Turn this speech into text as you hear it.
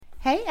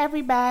Hey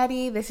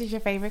everybody, this is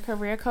your favorite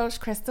career coach,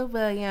 Crystal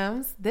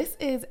Williams. This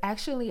is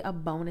actually a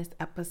bonus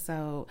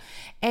episode.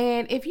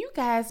 And if you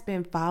guys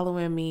been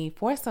following me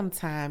for some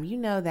time, you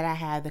know that I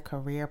have the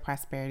Career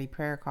Prosperity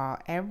Prayer Call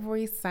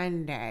every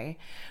Sunday,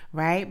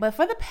 right? But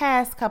for the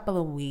past couple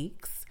of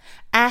weeks,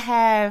 I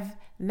have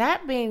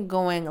not been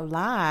going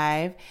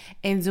live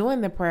and doing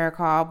the prayer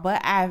call,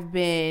 but I've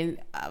been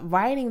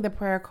writing the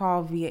prayer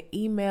call via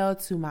email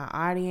to my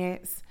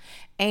audience.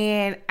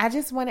 And I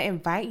just want to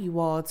invite you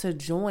all to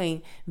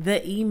join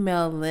the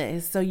email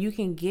list so you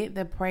can get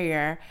the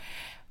prayer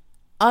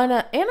in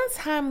a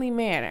timely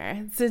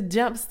manner to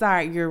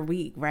jumpstart your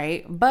week,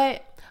 right?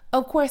 But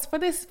of course, for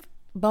this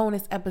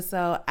bonus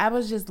episode, I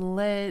was just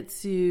led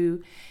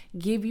to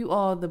give you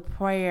all the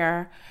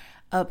prayer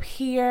up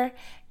here,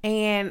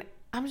 and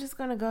I'm just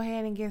going to go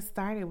ahead and get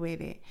started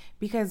with it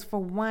because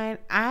for one,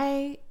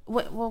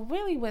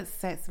 what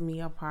sets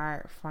me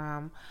apart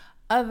from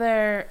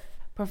other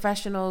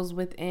professionals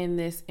within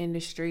this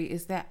industry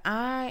is that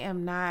I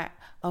am not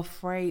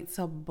afraid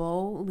to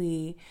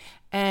boldly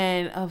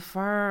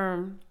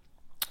affirm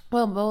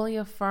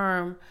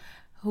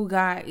who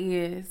God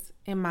is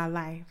in my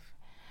life.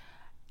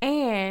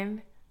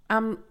 And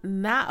I'm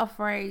not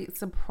afraid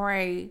to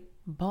pray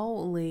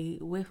boldly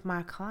with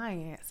my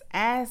clients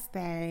as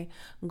they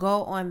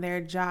go on their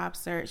job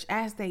search,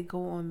 as they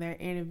go on their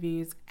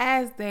interviews,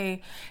 as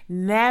they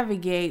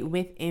navigate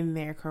within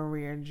their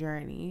career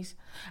journeys.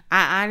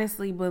 I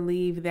honestly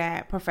believe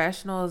that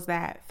professionals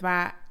that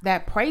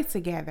pray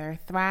together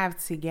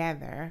thrive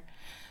together.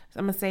 So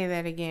I'm going to say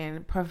that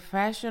again.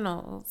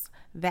 Professionals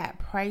that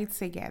pray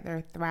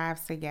together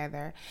thrive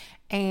together.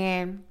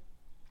 And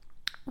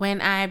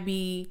when I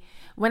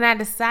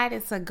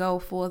decided to go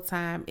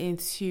full-time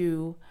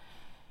into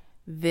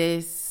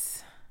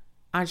this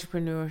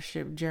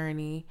entrepreneurship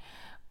journey,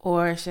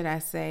 or should I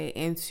say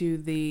into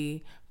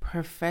the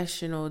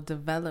professional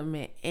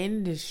development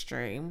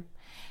industry,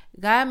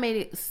 God made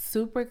it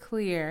super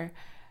clear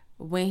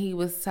when he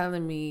was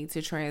telling me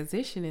to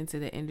transition into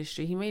the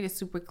industry. He made it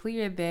super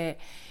clear that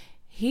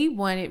he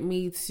wanted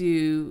me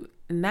to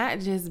not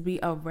just be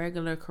a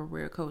regular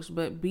career coach,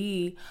 but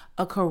be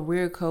a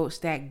career coach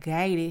that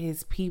guided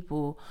his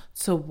people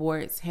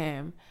towards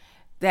him,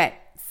 that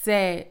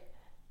said,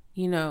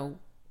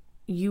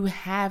 you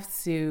have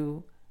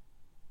to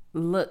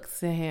look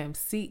to him,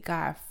 seek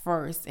God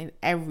first in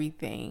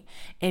everything,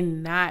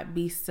 and not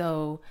be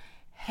so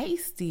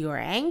hasty or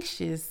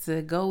anxious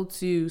to go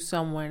to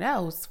someone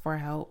else for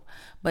help,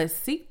 but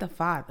seek the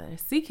Father,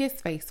 seek his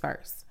face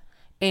first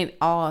in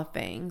all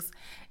things.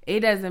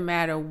 It doesn't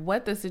matter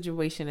what the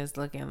situation is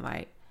looking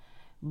like,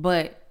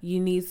 but you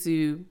need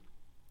to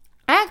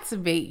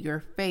activate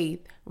your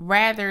faith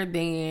rather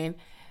than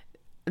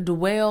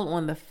dwell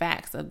on the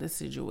facts of the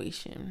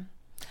situation.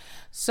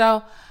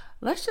 So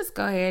let's just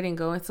go ahead and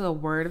go into a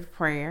word of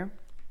prayer.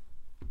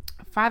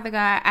 Father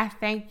God, I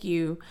thank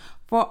you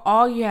for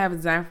all you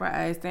have done for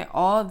us and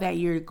all that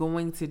you're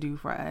going to do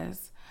for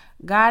us.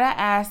 God, I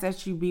ask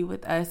that you be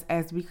with us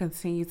as we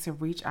continue to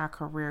reach our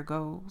career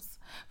goals.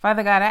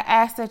 Father God, I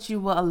ask that you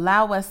will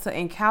allow us to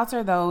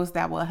encounter those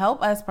that will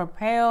help us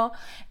propel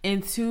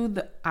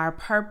into our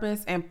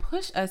purpose and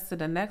push us to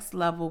the next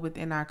level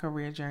within our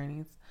career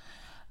journeys.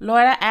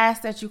 Lord, I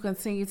ask that you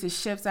continue to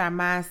shift our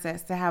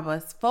mindsets to have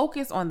us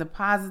focus on the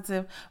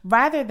positive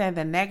rather than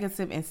the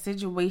negative in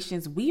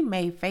situations we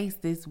may face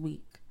this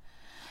week.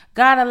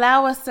 God,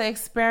 allow us to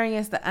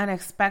experience the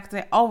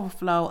unexpected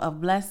overflow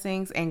of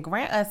blessings and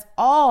grant us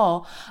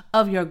all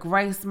of your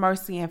grace,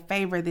 mercy, and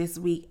favor this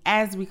week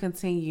as we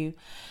continue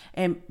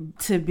and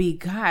to be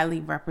godly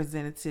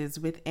representatives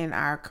within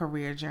our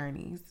career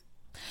journeys.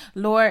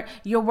 Lord,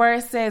 your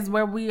word says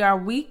where we are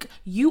weak,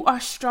 you are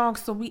strong.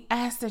 So we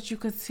ask that you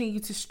continue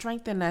to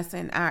strengthen us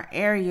in our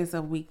areas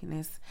of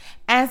weakness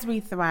as we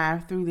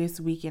thrive through this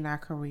week in our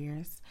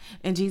careers.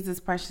 In Jesus'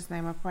 precious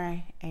name I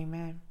pray.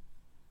 Amen.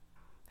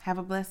 Have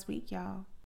a blessed week, y'all.